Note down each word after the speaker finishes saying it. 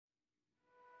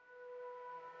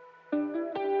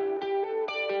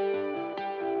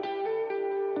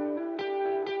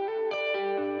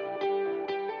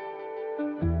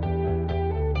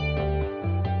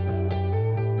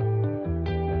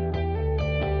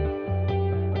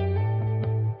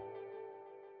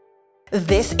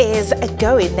This is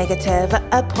Going Negative,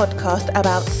 a podcast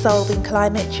about solving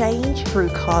climate change through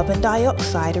carbon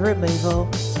dioxide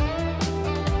removal.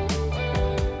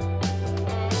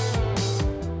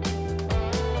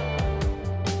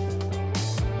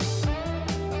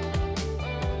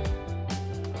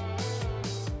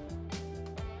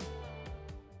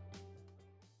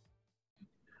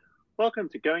 Welcome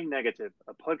to Going Negative,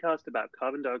 a podcast about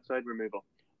carbon dioxide removal.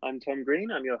 I'm Tom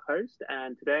Green, I'm your host,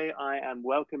 and today I am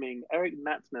welcoming Eric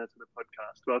Matzner to the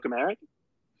podcast. Welcome, Eric.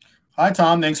 Hi,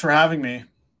 Tom. Thanks for having me.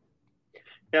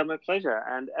 Yeah, my pleasure.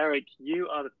 And Eric, you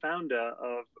are the founder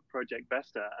of Project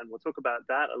Vesta, and we'll talk about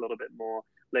that a little bit more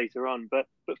later on. But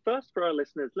first, for our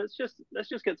listeners, let's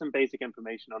just get some basic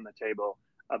information on the table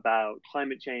about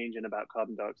climate change and about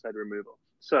carbon dioxide removal.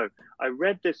 So I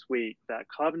read this week that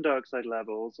carbon dioxide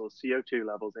levels, or CO2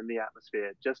 levels, in the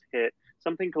atmosphere just hit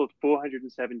something called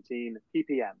 417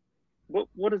 ppm.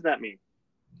 What does that mean?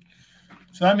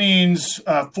 So that means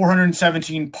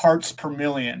 417 parts per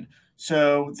million.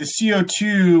 So the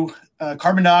CO2,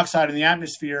 carbon dioxide in the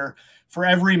atmosphere, for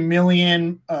every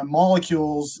million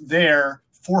molecules there,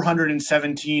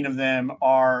 417 of them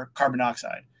are carbon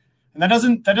dioxide. And that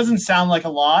doesn't sound like a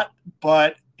lot,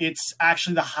 but it's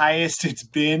actually the highest it's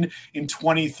been in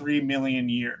 23 million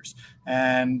years.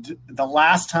 And the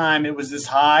last time it was this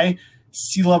high,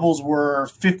 sea levels were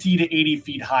 50 to 80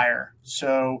 feet higher.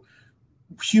 So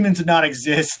humans did not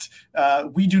exist.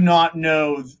 We do not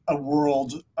know a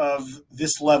world of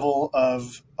this level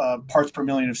of parts per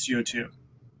million of CO2.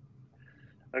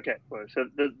 Okay, well, so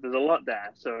there's a lot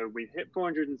there. So we've hit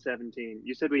 417.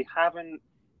 You said we haven't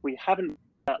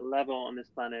that level on this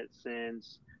planet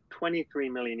since 23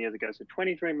 million years ago. So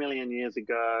 23 million years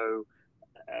ago,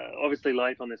 obviously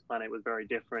life on this planet was very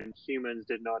different. Humans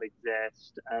did not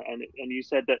exist. And you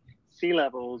said that sea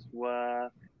levels were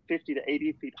 50 to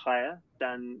 80 feet higher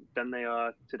than they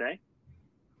are today?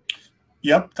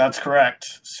 Yep, that's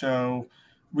correct. So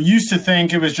we used to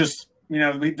think it was just,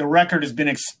 the record has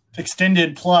been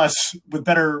extended, plus with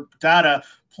better data,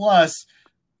 plus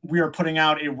we are putting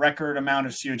out a record amount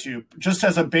of CO2. Just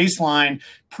as a baseline,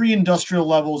 pre-industrial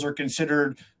levels are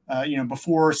considered,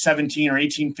 before 17 or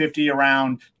 1850,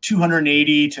 around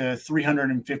 280 to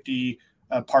 350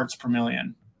 parts per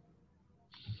million.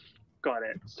 Got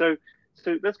it. So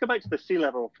let's go back to the sea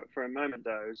level for a moment,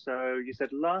 though. So you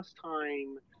said last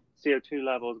time CO2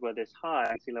 levels were this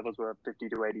high, sea levels were 50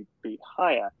 to 80 feet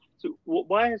higher. So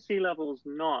why are sea levels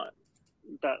not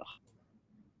that high?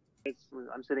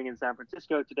 I'm sitting in San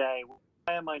Francisco today.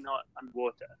 Why am I not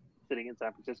underwater sitting in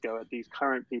San Francisco at these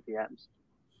current ppms?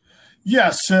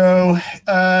 Yeah, so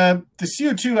the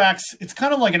CO2 acts, it's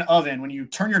kind of like an oven. When you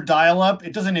turn your dial up,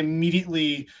 it doesn't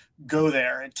immediately go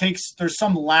there. There's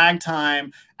some lag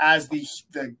time as the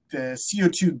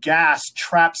CO2 gas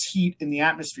traps heat in the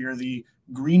atmosphere, the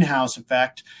greenhouse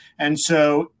effect. And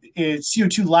so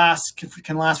CO2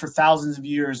 can last for thousands of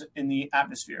years in the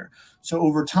atmosphere. So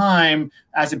over time,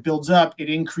 as it builds up, it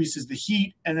increases the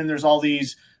heat. And then there's all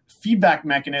these feedback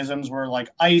mechanisms where, like,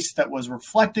 ice that was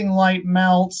reflecting light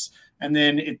melts. And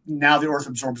then now the Earth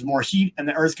absorbs more heat, and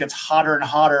the Earth gets hotter and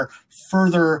hotter,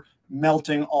 further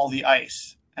melting all the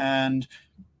ice. And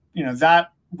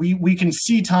that we can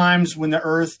see times when the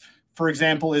Earth, for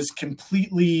example, is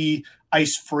completely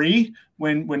ice-free,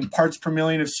 when parts per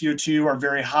million of CO2 are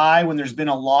very high, when there's been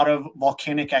a lot of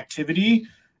volcanic activity.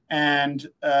 And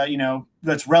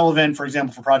that's relevant, for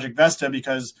example, for Project Vesta,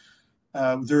 because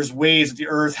there's ways that the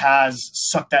Earth has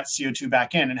sucked that CO2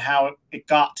 back in, and how it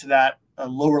got to that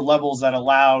lower levels that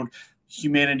allowed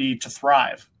humanity to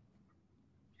thrive.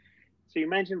 So you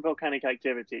mentioned volcanic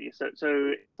activity. So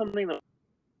something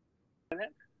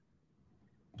that.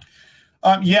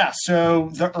 So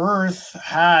the Earth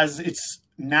has its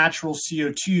natural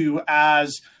CO2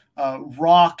 as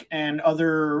rock and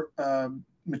other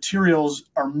materials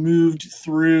are moved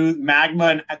through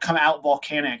magma and come out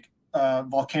volcanic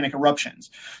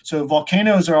eruptions. So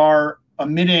volcanoes are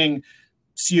emitting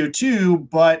CO2,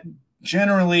 but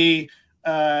generally,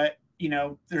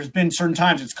 there's been certain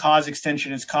times it's caused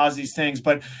extinction, it's caused these things,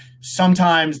 but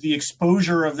sometimes the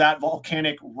exposure of that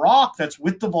volcanic rock that's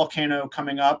with the volcano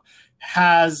coming up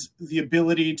has the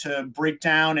ability to break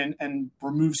down and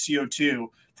remove CO2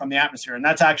 from the atmosphere. And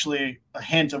that's actually a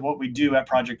hint of what we do at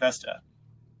Project Vesta.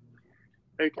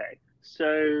 Okay,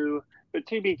 so, but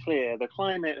to be clear, the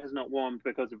climate has not warmed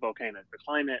because of volcanoes. The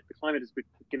climate is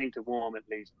beginning to warm, at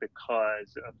least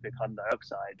because of the carbon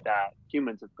dioxide that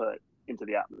humans have put into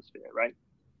the atmosphere, right?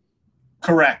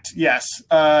 Correct. Yes.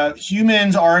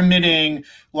 Humans are emitting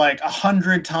like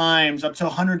 100 times, up to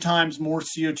 100 times more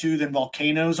CO2 than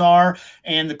volcanoes are,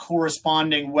 and the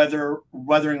corresponding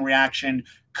weathering reaction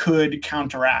could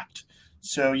counteract.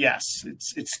 So yes,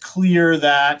 it's clear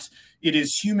that it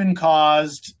is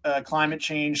human-caused climate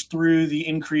change through the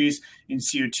increase in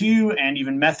CO2 and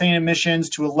even methane emissions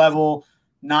to a level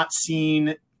not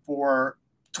seen for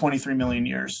 23 million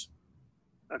years.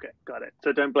 Okay, got it.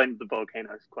 So don't blame the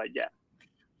volcanoes quite yet.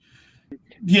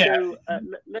 Yeah.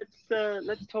 So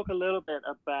let's talk a little bit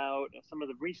about some of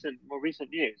the more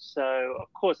recent news. So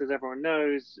of course, as everyone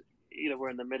knows, we're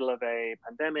in the middle of a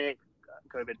pandemic,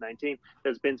 COVID-19.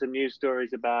 There's been some news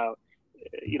stories about,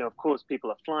 of course, people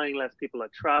are flying less, people are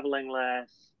traveling less.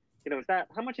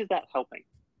 How much is that helping?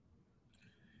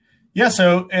 Yeah,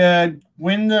 so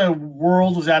when the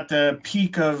world was at the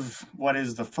peak of what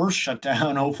is the first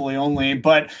shutdown, hopefully only,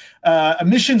 but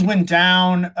emissions went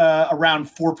down around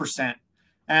 4%.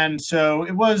 And so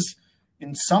it was,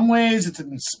 in some ways, it's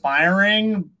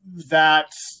inspiring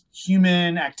that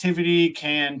human activity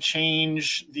can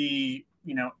change the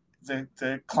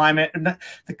climate,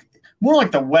 more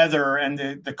like the weather and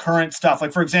the current stuff.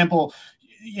 Like, for example,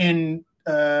 in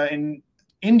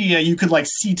India, you could like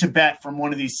see Tibet from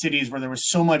one of these cities where there was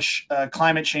so much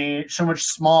climate change, so much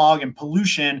smog and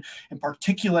pollution and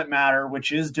particulate matter,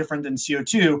 which is different than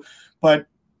CO2. But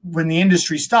when the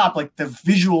industry stopped, like the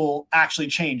visual actually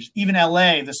changed. Even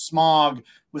LA, the smog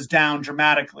was down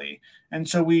dramatically. And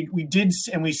so we've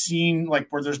seen like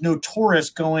where there's no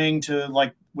tourists going to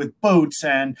like with boats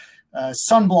and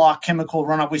sunblock chemical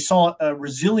runoff. We saw a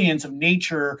resilience of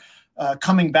nature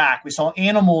coming back. We saw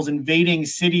animals invading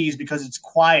cities because it's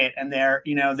quiet and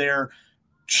they're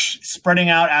spreading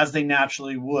out as they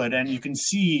naturally would. And you can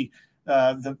see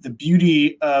the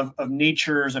beauty of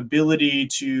nature's ability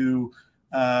to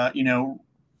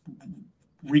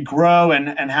regrow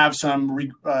and have some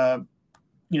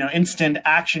instant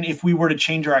action if we were to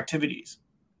change our activities.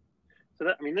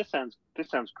 So this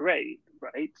sounds great,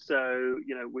 right? So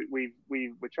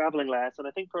we're traveling less, and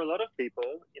I think for a lot of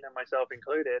people, myself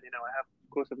included, I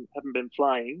haven't been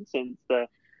flying since the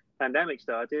pandemic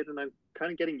started, and I'm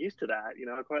kind of getting used to that.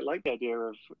 I quite like the idea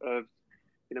of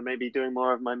maybe doing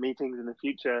more of my meetings in the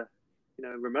future,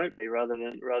 remotely rather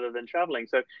than traveling.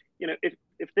 So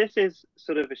if this is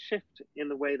sort of a shift in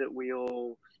the way that we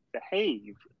all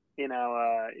behave in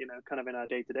our kind of in our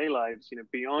day-to-day lives,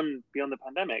 beyond the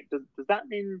pandemic, does that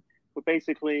mean we're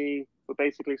basically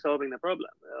solving the problem?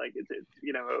 Like, is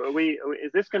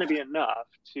this going to be enough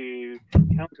to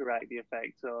counteract the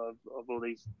effects of all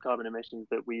these carbon emissions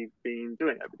that we've been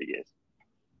doing over the years?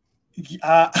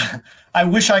 I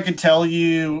wish I could tell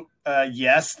you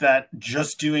yes, that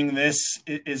just doing this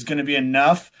is going to be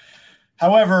enough.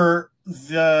 However,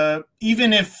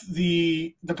 even if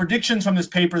the predictions from this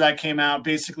paper that came out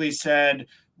basically said,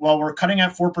 well, we're cutting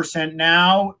at 4%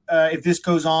 now. If this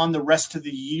goes on the rest of the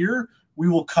year, we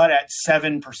will cut at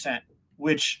 7%,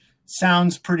 which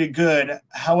sounds pretty good.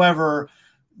 However,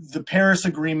 the Paris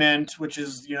Agreement, which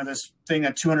is this thing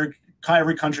that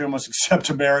every country almost except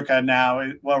America now,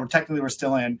 well, we're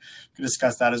still in. We can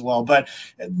discuss that as well. But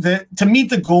to meet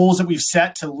the goals that we've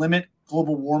set to limit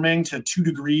global warming to 2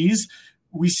 degrees,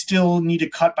 we still need to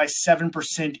cut by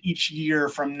 7% each year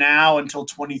from now until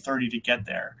 2030 to get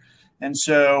there. And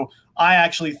so I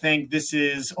actually think this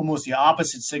is almost the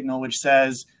opposite signal, which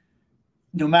says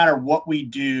no matter what we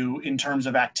do in terms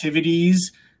of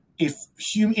activities, if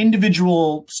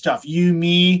individual stuff, you,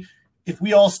 me, if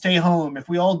we all stay home, if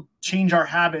we all change our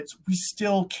habits, we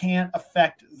still can't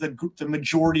affect the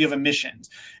majority of emissions.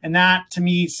 And that, to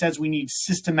me, says we need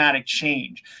systematic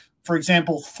change. For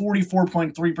example,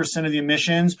 44.3% of the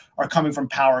emissions are coming from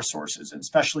power sources, and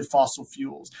especially fossil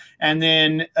fuels. And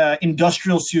then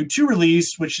industrial CO2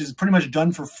 release, which is pretty much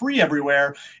done for free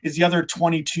everywhere, is the other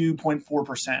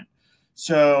 22.4%.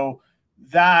 So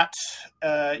that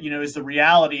is the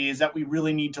reality, is that we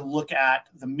really need to look at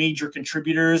the major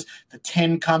contributors, the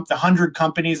 100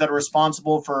 companies that are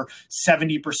responsible for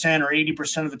 70% or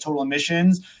 80% of the total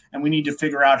emissions, and we need to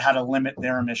figure out how to limit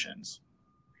their emissions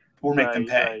or make them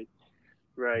pay.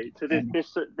 Right. So this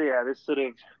sort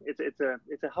of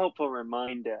it's a helpful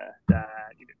reminder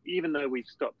that even though we've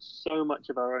stopped so much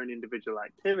of our own individual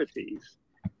activities,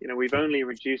 we've only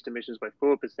reduced emissions by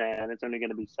 4%, and it's only going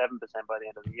to be 7% by the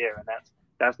end of the year, and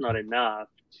that's not enough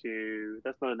to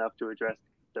address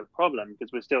the problem,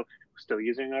 because we're still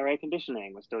using our air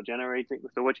conditioning, we're still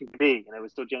watching TV, we're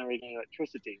still generating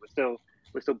electricity, we're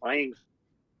still buying,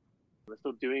 we're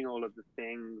still doing all of the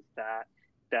things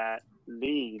that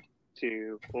lead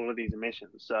to all of these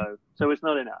emissions. So it's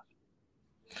not enough.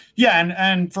 Yeah,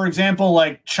 and for example,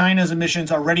 like China's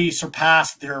emissions already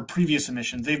surpassed their previous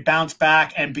emissions. They've bounced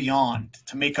back and beyond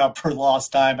to make up for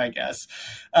lost time, I guess.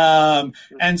 And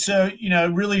so,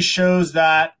 it really shows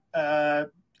that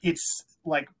it's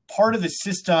like part of the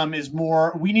system is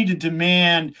more, we need to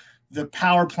demand the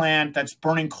power plant that's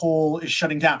burning coal is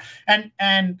shutting down. And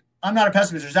I'm not a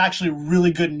pessimist. There's actually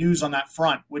really good news on that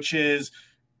front, which is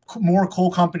more coal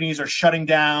companies are shutting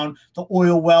down. The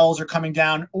oil wells are coming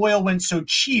down. Oil went so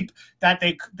cheap that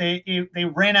they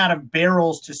ran out of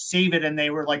barrels to save it, and they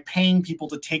were like paying people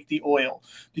to take the oil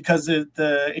because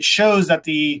it shows that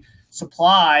the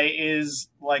supply is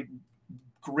like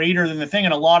greater than the thing,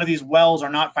 and a lot of these wells are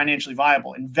not financially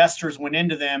viable. Investors went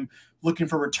into them looking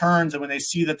for returns, and when they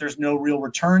see that there's no real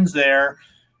returns there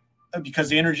because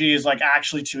the energy is like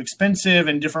actually too expensive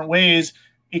in different ways,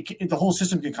 the whole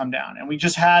system can come down. And we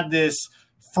just had this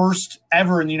first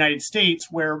ever in the United States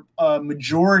where a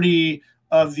majority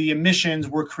of the emissions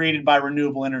were created by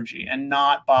renewable energy and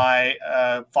not by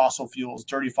fossil fuels,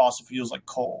 dirty fossil fuels like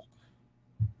coal.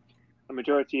 A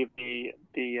majority of the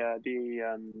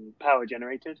power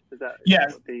generated, is that?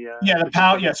 Yes.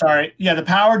 The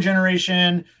power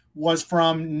generation was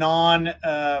from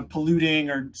non-polluting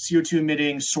or CO2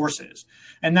 emitting sources.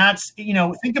 And that's,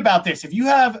 think about this. If you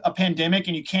have a pandemic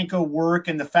and you can't go work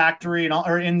in the factory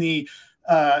or in the,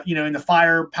 in the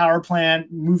fire power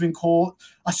plant, moving coal,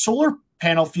 a solar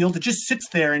panel field that just sits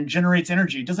there and generates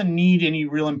energy. It doesn't need any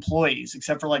real employees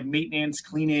except for like maintenance,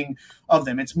 cleaning of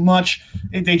them.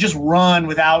 They just run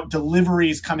without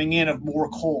deliveries coming in of more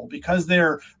coal because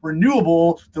they're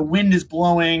renewable. The wind is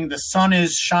blowing, the sun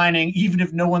is shining, even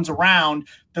if no one's around.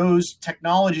 Those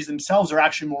technologies themselves are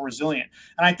actually more resilient.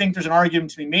 And I think there's an argument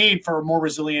to be made for a more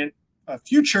resilient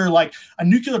future. Like a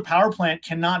nuclear power plant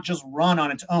cannot just run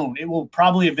on its own. It will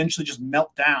probably eventually just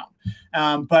melt down.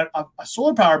 But a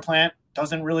solar power plant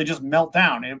doesn't really just melt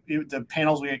down. The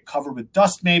panels will get covered with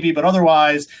dust maybe, but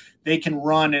otherwise they can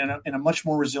run in a much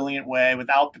more resilient way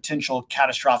without potential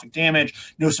catastrophic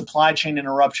damage. No supply chain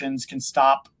interruptions can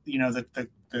stop, the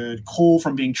coal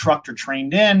from being trucked or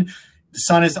trained in. The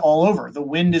sun is all over. The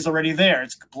wind is already there.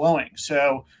 It's blowing.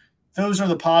 So those are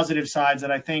the positive sides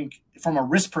that I think from a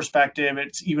risk perspective,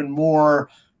 it's even more,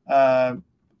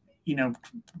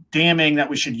 damning that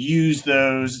we should use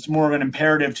those. It's more of an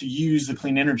imperative to use the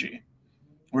clean energy.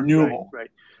 Renewable.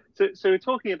 Right. So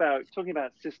talking about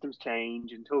systems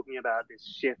change and talking about this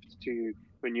shift to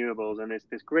renewables, and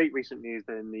this great recent news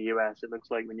that in the US, it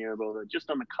looks like renewables are just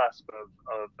on the cusp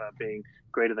of being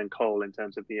greater than coal in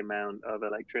terms of the amount of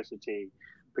electricity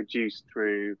produced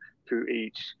through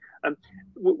each.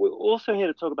 We're also here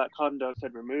to talk about carbon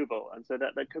dioxide removal, and so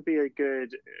that could be a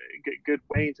good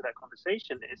way into that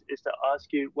conversation is to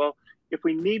ask you, well, if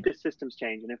we need the systems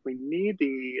change and if we need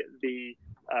the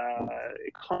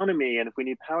economy and if we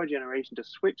need power generation to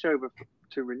switch over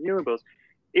to renewables,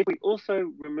 if we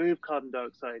also remove carbon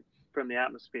dioxide from the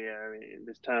atmosphere in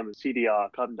this term of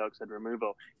CDR, carbon dioxide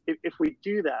removal, if we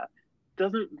do that,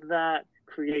 doesn't that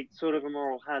create sort of a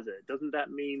moral hazard? Doesn't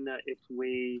that mean that if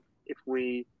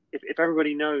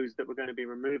everybody knows that we're going to be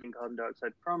removing carbon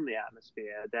dioxide from the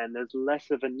atmosphere, then there's less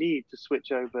of a need to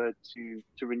switch over to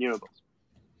renewables?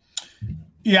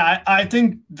 Yeah, I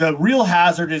think the real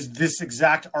hazard is this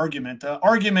exact argument.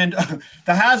 The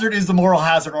hazard is the moral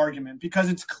hazard argument, because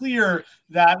it's clear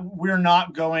that we're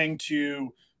not going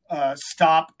to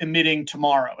stop emitting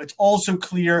tomorrow. It's also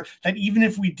clear that even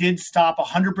if we did stop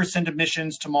 100%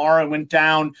 emissions tomorrow and went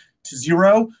down to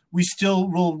zero, we still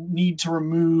will need to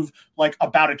remove like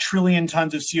about 1 trillion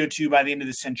tons of CO2 by the end of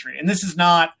the century. And this is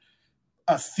not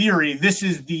a theory. This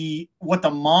is what the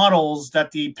models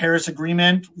that the Paris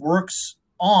Agreement works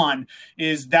on,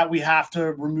 is that we have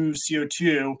to remove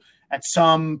CO2 at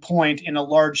some point in a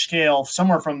large scale,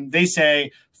 somewhere from, they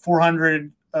say,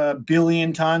 400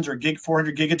 billion tons or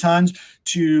 400 gigatons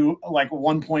to like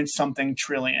 1 point something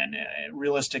trillion,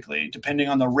 realistically, depending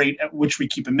on the rate at which we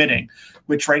keep emitting,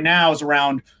 which right now is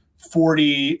around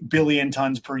 40 billion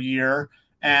tons per year.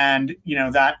 And,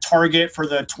 that target for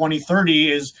the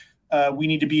 2030 is we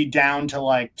need to be down to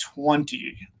like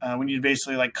 20. We need to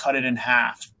basically like cut it in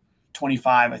half.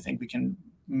 25, I think we can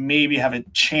maybe have a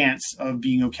chance of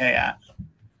being okay at.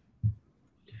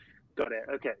 Got it.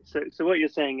 Okay. So what you're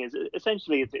saying is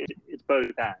essentially it's both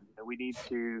and. We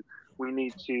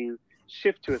need to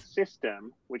shift to a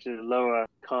system which is a lower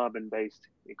carbon based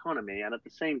economy, and at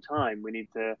the same time we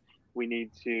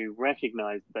need to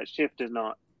recognize that shift is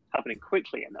not happening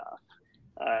quickly enough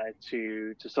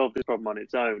to solve this problem on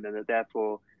its own, and that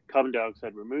therefore carbon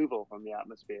dioxide removal from the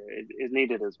atmosphere is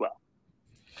needed as well.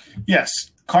 Yes,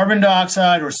 carbon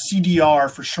dioxide, or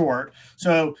CDR for short.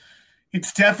 So,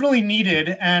 It's definitely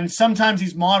needed, and sometimes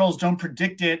these models don't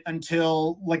predict it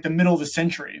until like the middle of the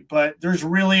century. But there's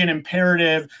really an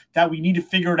imperative that we need to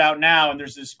figure it out now. And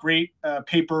there's this great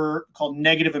paper called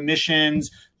Negative Emissions,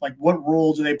 like what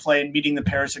role do they play in meeting the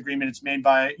Paris Agreement? It's made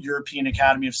by European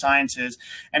Academy of Sciences.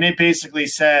 And it basically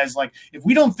says, like, if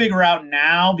we don't figure out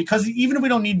now, because even if we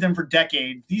don't need them for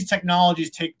decades, these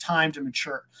technologies take time to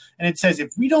mature. And it says,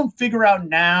 if we don't figure out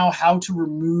now how to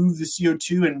remove the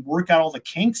CO2 and work out all the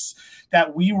kinks,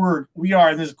 that we are,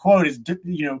 and this quote is,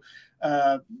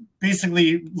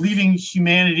 basically leaving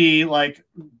humanity, like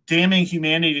damning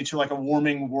humanity to like a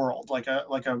warming world, like a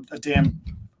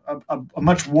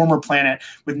much warmer planet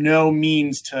with no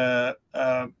means to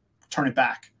turn it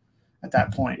back at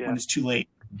that point when it's too late.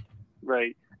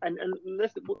 Right. And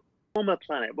listen, warmer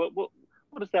planet, what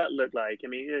does that look like? I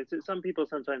mean, some people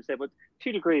sometimes say, well,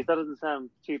 2 degrees, that doesn't sound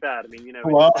too bad. I mean, you know.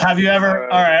 Well, have you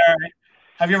ever, all right.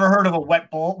 Have you ever heard of a wet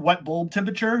bulb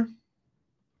temperature?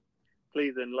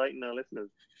 Please enlighten our listeners.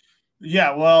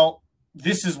 Yeah, well,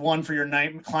 this is one for your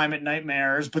climate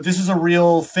nightmares, but this is a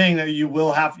real thing that you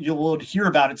will hear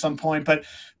about at some point. But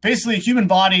basically, human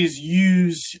bodies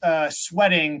use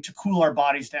sweating to cool our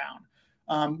bodies down.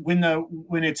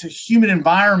 When it's a humid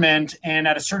environment and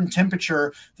at a certain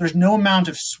temperature, there's no amount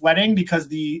of sweating because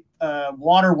the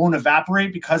water won't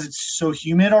evaporate because it's so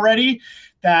humid already.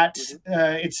 That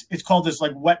it's called this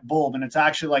like wet bulb, and it's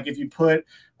actually like if you put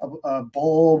a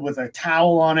bulb with a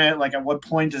towel on it, like at what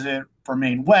point does it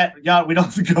remain wet? Yeah, we don't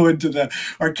have to go into the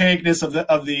archaicness of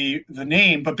the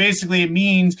name, but basically it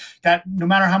means that no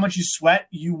matter how much you sweat,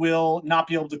 you will not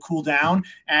be able to cool down.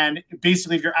 And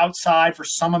basically, if you're outside for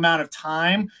some amount of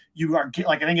time, you are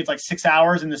like, I think it's like 6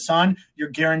 hours in the sun, you're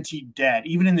guaranteed dead,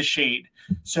 even in the shade.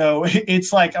 So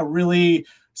it's like a really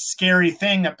scary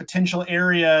thing that potential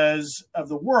areas of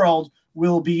the world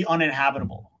will be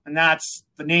uninhabitable. And that's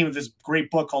the name of this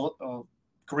great book called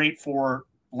great for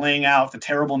laying out the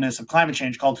terribleness of climate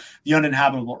change, called The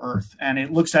Uninhabitable Earth. And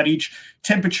it looks at each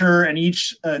temperature and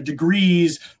each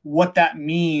degrees, what that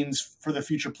means for the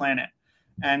future planet.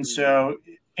 And so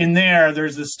in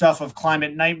there's this stuff of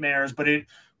climate nightmares, but it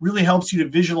really helps you to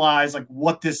visualize like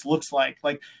what this looks like.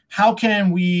 Like, how can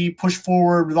we push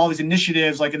forward with all these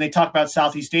initiatives? Like, and they talk about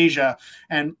Southeast Asia,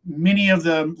 and many of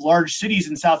the large cities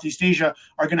in Southeast Asia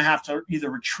are going to have to either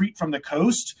retreat from the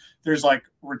coast. There's like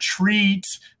retreat.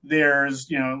 There's,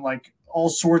 like all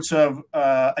sorts of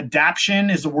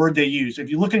adaptation is the word they use. If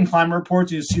you look in climate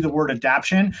reports, you see the word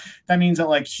adaptation. That means that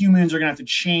like humans are going to have to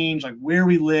change like where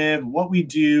we live, what we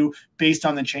do based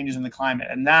on the changes in the climate.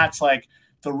 And that's like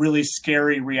the really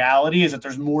scary reality, is that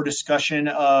there's more discussion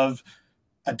of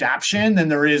adaptation than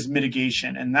there is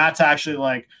mitigation. And that's actually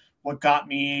like what got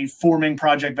me forming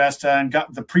Project Vesta and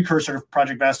got the precursor of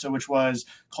Project Vesta, which was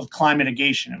called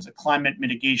Climatigation. It was a climate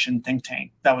mitigation think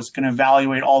tank that was going to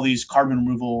evaluate all these carbon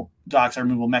removal, dioxide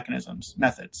removal methods.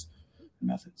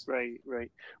 Right.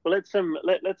 Well, let's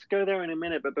go there in a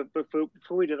minute. But before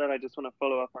we do that, I just want to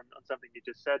follow up on something you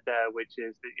just said there, which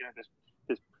is that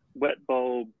this wet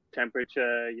bulb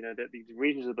temperature. That these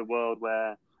regions of the world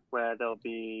where there'll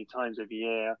be times of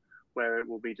year where it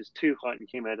will be just too hot and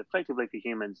humid, effectively for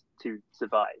humans to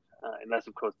survive, unless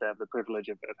of course they have the privilege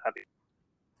of having.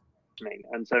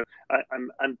 And so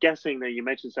I'm guessing that you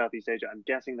mentioned Southeast Asia. I'm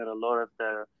guessing that a lot of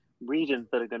the regions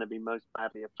that are going to be most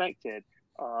badly affected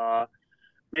are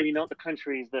maybe not the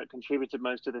countries that contributed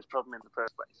most to this problem in the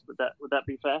first place. Would that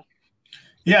be fair?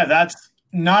 Yeah, that's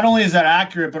not only is that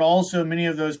accurate, but also many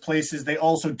of those places, they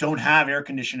also don't have air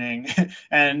conditioning.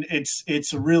 And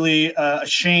it's really a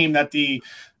shame that the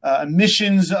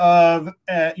emissions of,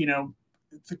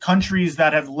 the countries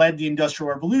that have led the Industrial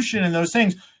Revolution and those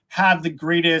things have the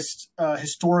greatest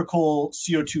historical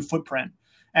CO2 footprint.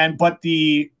 But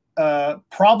the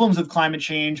problems of climate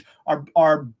change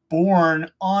are borne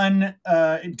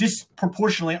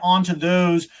disproportionately onto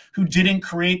those who didn't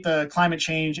create the climate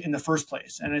change in the first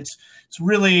place. And it's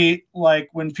really like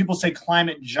when people say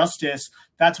climate justice,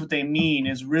 that's what they mean,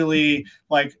 is really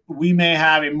like we may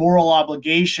have a moral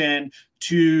obligation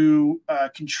to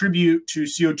contribute to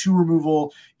CO2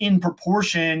 removal in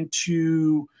proportion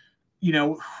to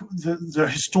the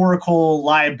historical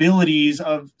liabilities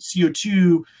of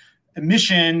CO2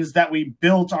 emissions that we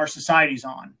built our societies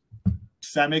on.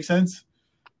 Does that make sense?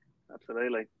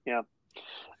 Absolutely, yeah.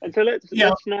 And so let's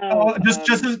now can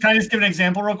I just give an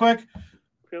example real quick?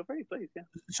 Feel free, please. Yeah.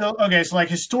 So like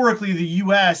historically, the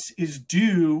U.S. is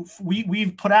due.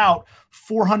 We've put out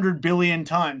 400 billion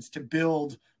tons to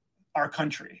build our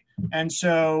country, and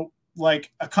so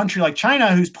like a country like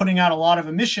China, who's putting out a lot of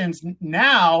emissions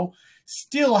now,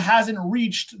 still hasn't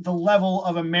reached the level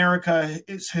of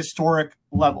America's historic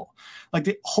level. Like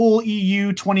the whole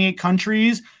EU, 28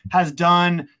 countries, has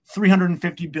done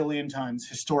 350 billion tons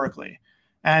historically.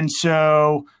 And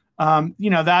so,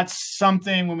 that's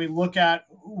something when we look at,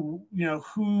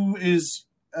 who is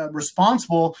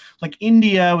responsible. Like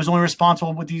India was only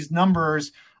responsible with these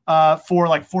numbers for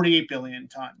like 48 billion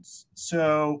tons.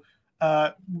 So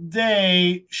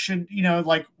they should,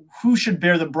 who should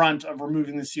bear the brunt of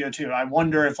removing the CO2? I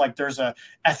wonder if like there's a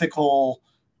ethical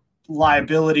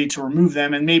liability to remove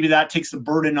them, and maybe that takes the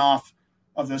burden off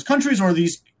of those countries, or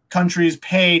these countries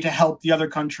pay to help the other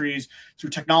countries through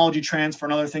technology transfer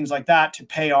and other things like that to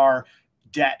pay our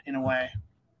debt in a way.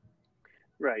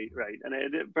 Right, and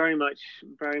it very much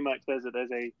there's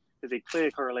a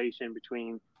clear correlation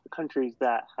between the countries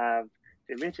that have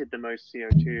emitted the most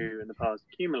CO2 in the past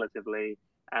cumulatively,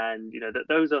 and that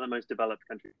those are the most developed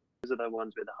countries. Those are the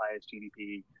ones with the highest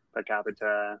GDP per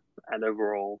capita and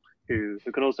overall, who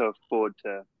can also afford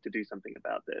to do something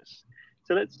about this.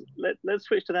 So let's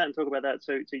switch to that and talk about that.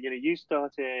 So you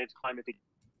started Climate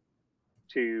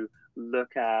to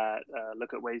look at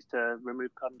ways to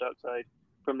remove carbon dioxide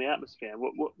from the atmosphere.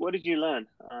 What did you learn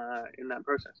in that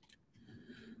process?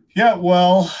 Yeah,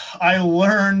 well, I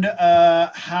learned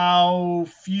how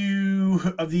few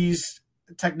of these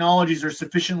technologies are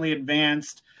sufficiently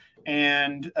advanced,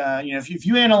 and if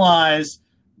you analyze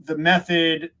the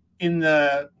method in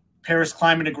the Paris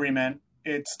Climate Agreement,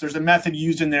 there's a method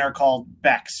used in there called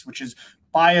BECCS, which is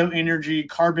bioenergy,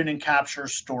 carbon and capture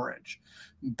storage.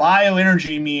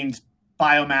 Bioenergy means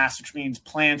biomass, which means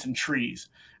plants and trees.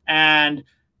 And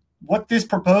what this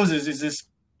proposes is this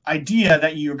idea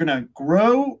that you're going to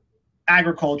grow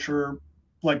agriculture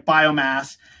like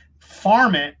biomass,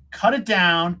 farm it, cut it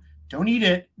down, don't eat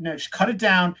it, no, just cut it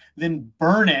down, then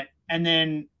burn it, and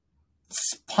then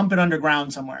pump it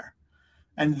underground somewhere.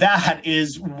 And that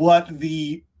is what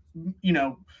the wait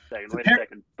a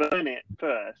second. Burn it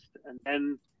first,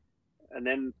 and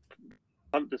then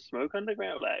pump the smoke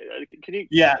underground. Can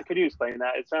you explain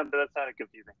that? That sounded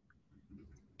confusing.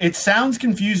 It sounds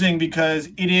confusing because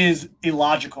it is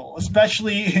illogical,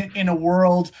 especially in a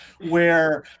world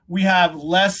where we have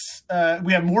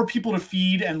more people to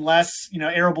feed and less,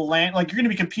 arable land. Like, you're going to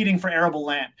be competing for arable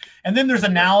land. And then there's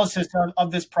analysis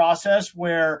of this process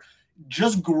where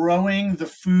just growing the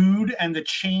food and the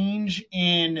change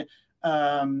in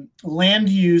land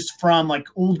use from like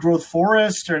old growth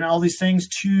forest and all these things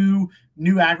to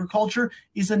new agriculture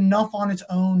is enough on its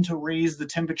own to raise the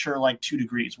temperature like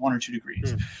 1 or 2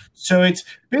 degrees. So it's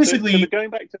basically so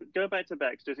going back to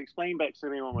BECCS. Just explain BECCS to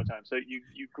me one more time. So you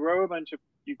grow a bunch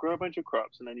of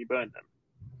crops and then you burn them.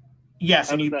 Yes,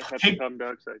 How and does you that capture carbon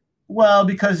dioxide? Well,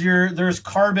 because there's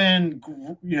carbon,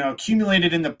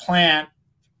 accumulated in the plant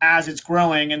as it's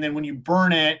growing, and then when you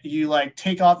burn it, you like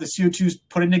take off the CO2,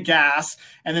 put into gas,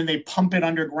 and then they pump it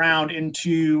underground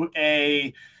into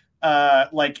a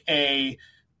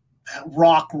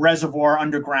rock reservoir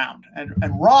underground.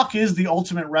 And rock is the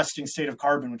ultimate resting state of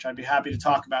carbon, which I'd be happy to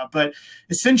talk about. But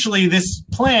essentially, this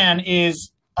plan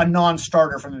is a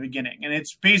non-starter from the beginning, and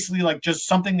it's basically like just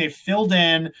something they filled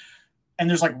in. And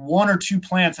there's like 1 or 2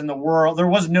 plants in the world. There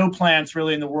was no plants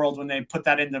really in the world when they put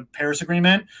that in the Paris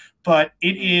Agreement, but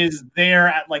it is there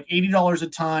at like $80 a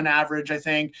ton average, I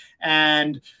think.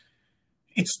 And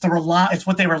it's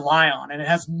what they rely on, and it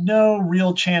has no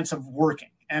real chance of working.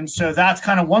 And so that's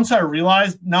kind of, once I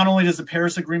realized, not only does the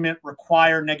Paris Agreement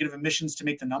require negative emissions to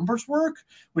make the numbers work,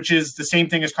 which is the same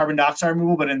thing as carbon dioxide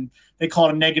removal, but they call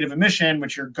it a negative emission,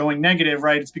 which you're going negative,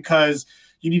 right? It's because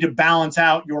you need to balance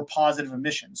out your positive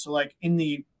emissions. So like in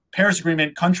the Paris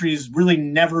Agreement, countries really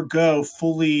never go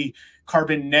fully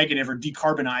carbon negative or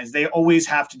decarbonize. They always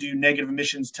have to do negative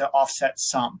emissions to offset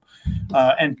some.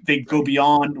 And they go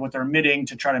beyond what they're emitting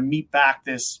to try to meet back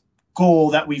this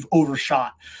goal that we've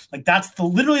overshot. Like that's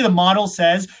literally the model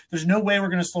says there's no way we're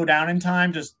going to slow down in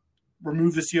time, just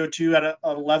remove the CO2 at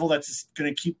a level that's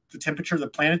going to keep the temperature of the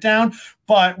planet down.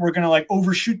 But we're going to like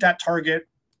overshoot that target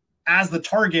as the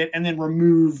target and then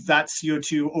remove that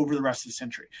CO2 over the rest of the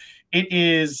century. It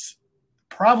is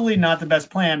probably not the best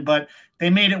plan, but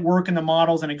they made it work in the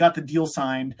models and it got the deal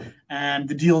signed, and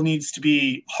the deal needs to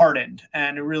be hardened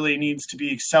and it really needs to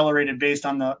be accelerated based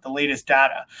on the latest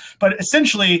data. But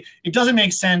essentially, it doesn't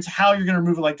make sense how you're going to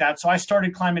remove it like that. So I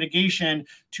started Climatigation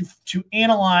to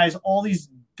analyze all these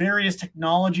various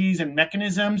technologies and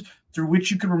mechanisms through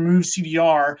which you could remove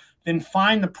CDR, then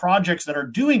find the projects that are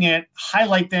doing it,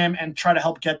 highlight them, and try to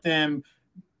help get them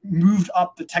moved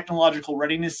up the technological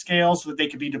readiness scale so that they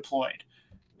could be deployed.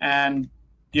 And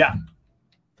yeah.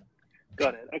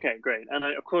 Got it. Okay, great. And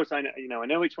of course, I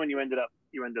know which one you ended up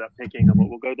picking, and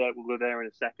we'll go there. We'll go there in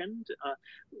a second.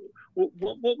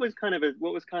 What was kind of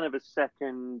a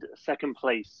second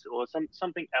place, or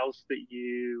something else that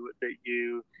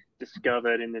you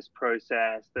discovered in this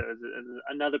process, that was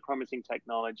another promising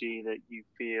technology that you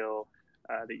feel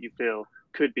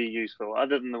could be useful,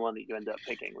 other than the one that you ended up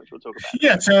picking, which we'll talk about.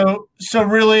 Yeah. So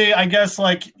really, I guess,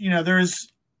 like,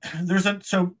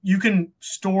 so you can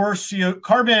store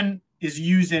carbon is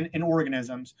used in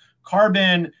organisms.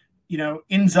 Carbon,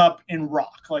 ends up in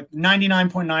rock. Like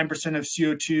 99.9% of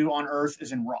CO2 on Earth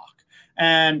is in rock.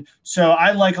 And so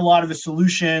I like a lot of the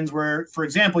solutions where, for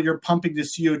example, you're pumping the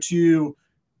CO2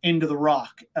 into the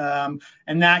rock.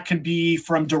 And that could be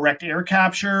from direct air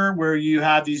capture, where you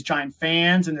have these giant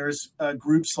fans, and there's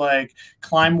groups like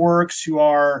Climeworks who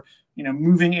are,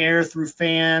 moving air through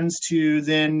fans to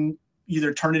then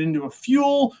either turn it into a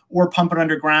fuel or pump it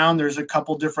underground. There's a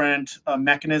couple different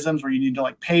mechanisms where you need to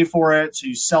like pay for it. So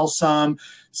you sell some,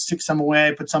 stick some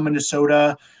away, put some into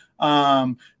soda.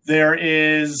 There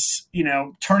is,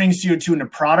 turning CO2 into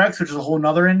products, which is a whole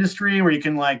nother industry where you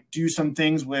can like do some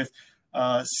things with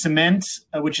cement,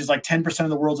 which is like 10% of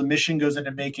the world's emission goes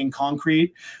into making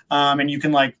concrete. And you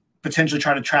can like potentially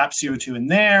try to trap CO2 in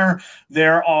there.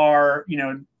 There are,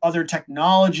 other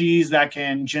technologies that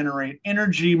can generate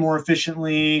energy more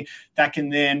efficiently, that can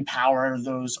then power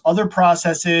those other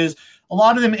processes. A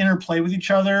lot of them interplay with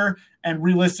each other, and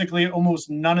realistically,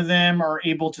 almost none of them are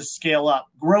able to scale up.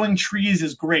 Growing trees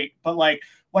is great, but like,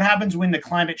 what happens when the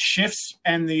climate shifts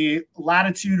and the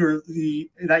latitude or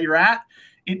that you're at,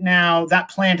 that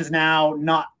plant is now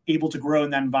not able to grow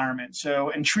in that environment. So,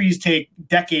 and trees take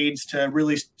decades to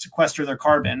really sequester their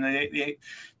carbon.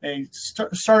 They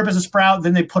start up as a sprout,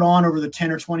 then they put on over the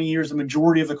 10 or 20 years the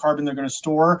majority of the carbon they're going to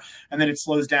store, and then it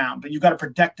slows down. But you've got to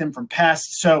protect them from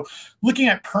pests. So looking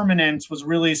at permanence was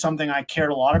really something I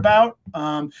cared a lot about.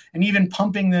 And even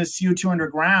pumping the CO2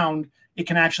 underground, it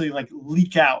can actually like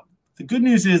leak out. The good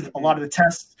news is a lot of the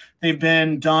tests, they've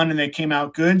been done and they came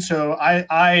out good. So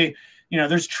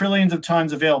there's trillions of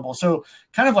tons available. So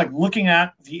kind of like looking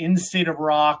at the end state of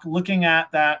rock, looking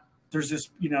at that, there's this,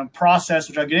 process,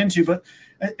 which I'll get into, but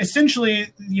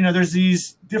essentially, there's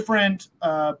these different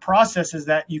processes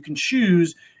that you can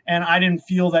choose. And I didn't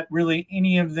feel that really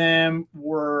any of them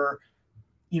were,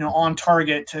 on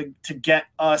target to get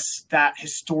us that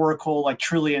historical, like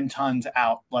trillion tons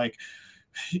out. Like,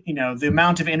 the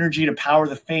amount of energy to power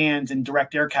the fans and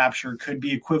direct air capture could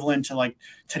be equivalent to like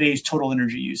today's total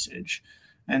energy usage.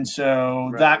 And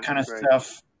so that kind of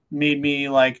stuff made me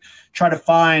like try to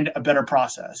find a better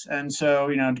process. And so,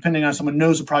 depending on someone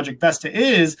knows what Project Vesta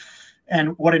is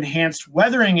and what enhanced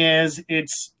weathering is,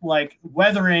 it's like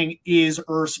weathering is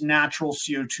Earth's natural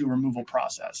CO2 removal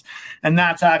process. And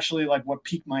that's actually like what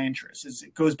piqued my interest. Is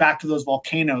it goes back to those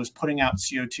volcanoes putting out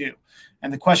CO2.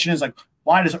 And the question is like,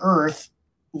 why does Earth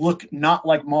look not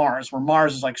like Mars, where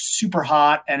Mars is like super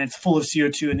hot and it's full of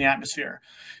CO2 in the atmosphere?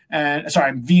 And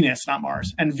sorry, Venus, not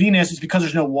Mars. And Venus is because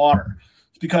there's no water.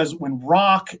 It's because when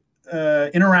rock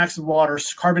interacts with water,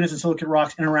 carbonate and silicate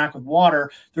rocks interact with water,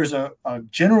 there's a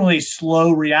generally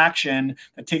slow reaction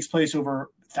that takes place over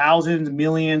thousands,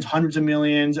 millions, hundreds of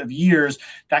millions of years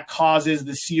that causes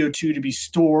the CO2 to be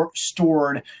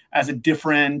stored as a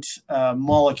different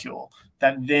molecule.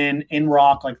 That then in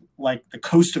rock, like the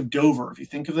coast of Dover, if you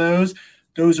think of those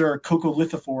are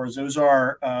coccolithophores. Those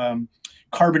are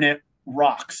carbonate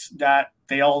rocks that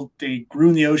they grew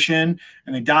in the ocean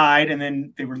and they died, and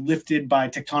then they were lifted by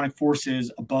tectonic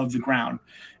forces above the ground.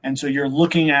 And so you're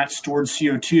looking at stored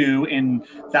CO2 in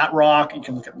that rock. You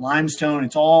can look at limestone.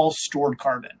 It's all stored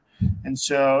carbon. And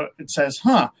so it says,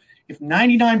 if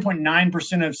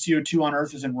 99.9% of CO2 on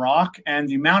Earth is in rock and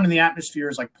the amount in the atmosphere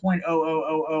is like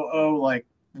 0.00000, like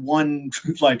one,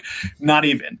 like not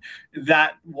even,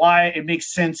 that why it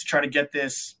makes sense to try to get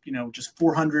this, just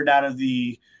 400 out of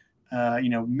the,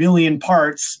 million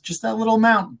parts, just that little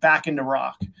amount back into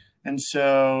rock. And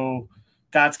so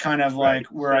that's kind of like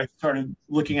where I started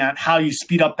looking at how you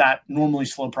speed up that normally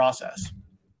slow process.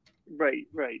 Right.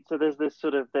 So there's this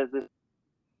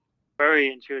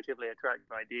very intuitively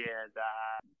attractive idea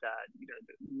that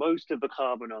most of the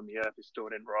carbon on the Earth is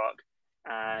stored in rock.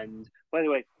 And by the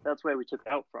way, that's where we took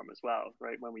it out from as well,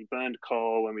 right? When we burned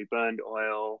coal, when we burned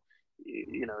oil,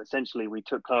 essentially we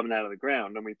took carbon out of the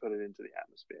ground and we put it into the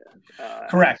atmosphere.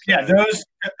 Correct. So, yeah, those,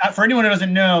 for anyone who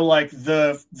doesn't know, like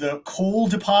the coal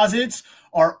deposits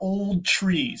are old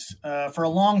trees. For a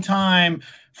long time,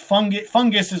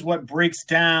 fungus is what breaks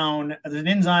down. There's an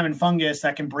enzyme in fungus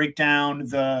that can break down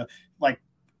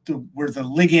where the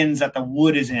ligands that the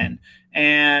wood is in.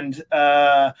 And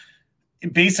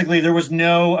basically there was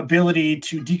no ability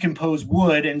to decompose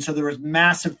wood, and so there was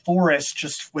massive forests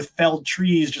just with felled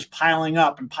trees just piling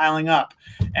up,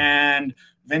 and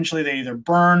eventually they either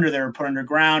burned or they were put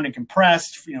underground and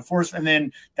compressed, forest, and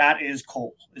then that is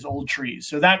coal, is old trees.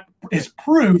 So that is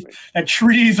proof that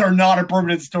trees are not a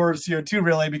permanent store of CO2,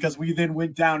 really, because we then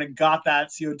went down and got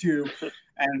that CO2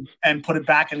 and put it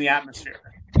back in the atmosphere.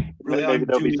 Really, maybe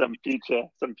there'll be some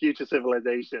future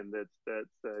civilization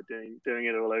that's doing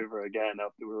it all over again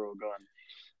after we're all gone.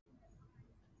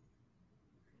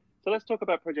 So let's talk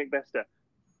about Project Vesta.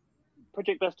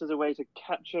 Project Vesta is a way to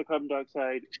capture carbon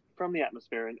dioxide from the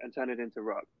atmosphere and turn it into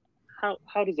rock.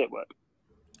 How does it work?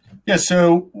 Yeah,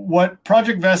 so what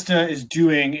Project Vesta is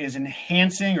doing is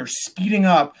enhancing or speeding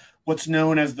up what's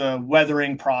known as the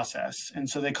weathering process. And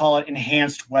so they call it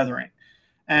enhanced weathering.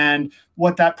 And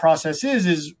what that process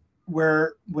is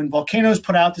where when volcanoes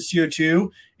put out the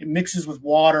CO2, it mixes with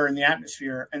water in the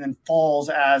atmosphere and then falls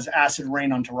as acid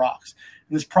rain onto rocks.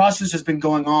 And this process has been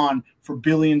going on for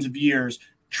billions of years,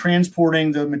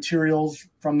 transporting the materials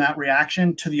from that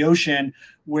reaction to the ocean,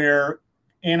 where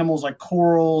animals like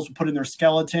corals put in their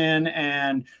skeleton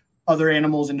and other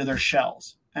animals into their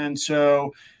shells. And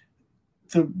so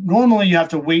normally you have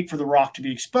to wait for the rock to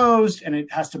be exposed and it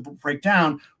has to break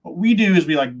down. What we do is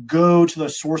we go to the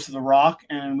source of the rock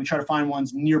and we try to find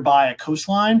ones nearby a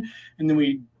coastline. And then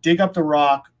we dig up the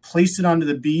rock, place it onto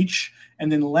the beach, and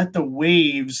then let the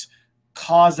waves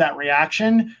cause that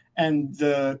reaction. And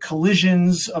the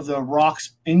collisions of the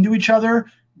rocks into each other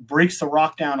breaks the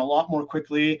rock down a lot more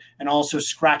quickly and also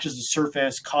scratches the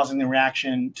surface, causing the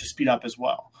reaction to speed up as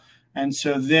well. And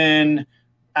so then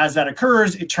as that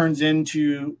occurs, it turns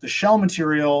into the shell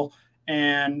material,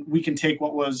 and we can take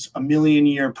what was a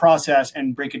 1,000,000-year process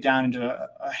and break it down into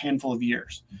a handful of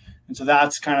years. And so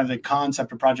that's kind of the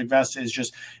concept of Project Vesta, is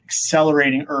just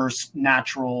accelerating Earth's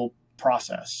natural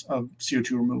process of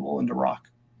CO2 removal into rock.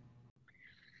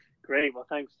 Great. Well,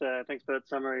 thanks for that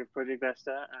summary of Project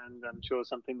Vesta, and I'm sure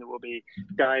something that we'll be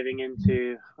diving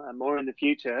into more in the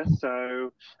future.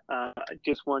 So I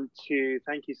just want to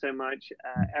thank you so much,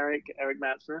 Eric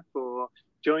Matzner, for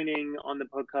joining on the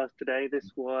podcast today.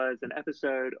 This was an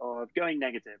episode of Going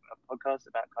Negative, a podcast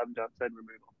about carbon dioxide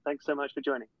removal. Thanks so much for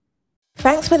joining.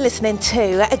 Thanks for listening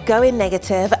to Going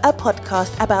Negative, a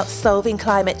podcast about solving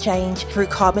climate change through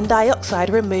carbon dioxide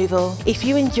removal. If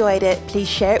you enjoyed it, please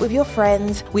share it with your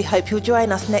friends. We hope you'll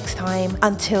join us next time.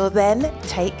 Until then,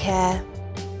 take care.